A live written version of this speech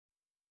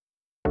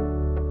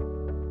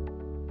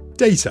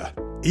Data,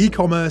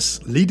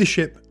 e-commerce,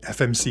 leadership,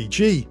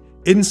 FMCG,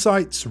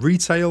 insights,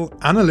 retail,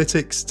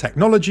 analytics,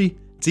 technology,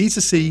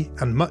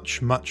 D2C, and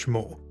much, much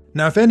more.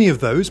 Now, if any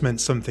of those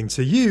meant something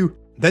to you,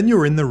 then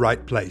you're in the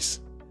right place.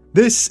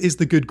 This is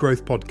the Good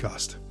Growth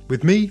Podcast,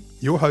 with me,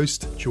 your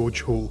host, George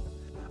Hall.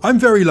 I'm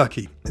very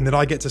lucky in that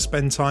I get to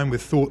spend time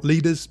with thought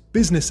leaders,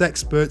 business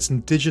experts,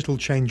 and digital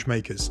change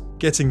makers,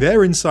 getting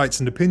their insights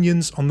and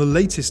opinions on the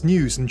latest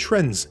news and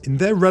trends in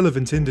their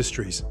relevant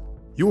industries.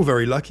 You're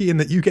very lucky in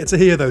that you get to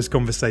hear those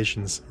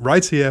conversations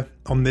right here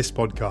on this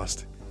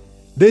podcast.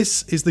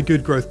 This is the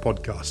Good Growth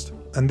Podcast,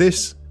 and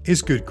this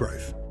is Good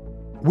Growth.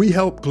 We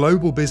help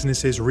global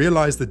businesses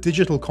realize the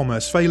digital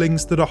commerce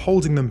failings that are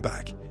holding them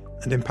back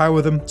and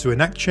empower them to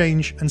enact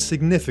change and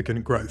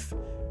significant growth.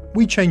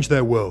 We change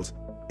their world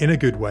in a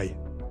good way.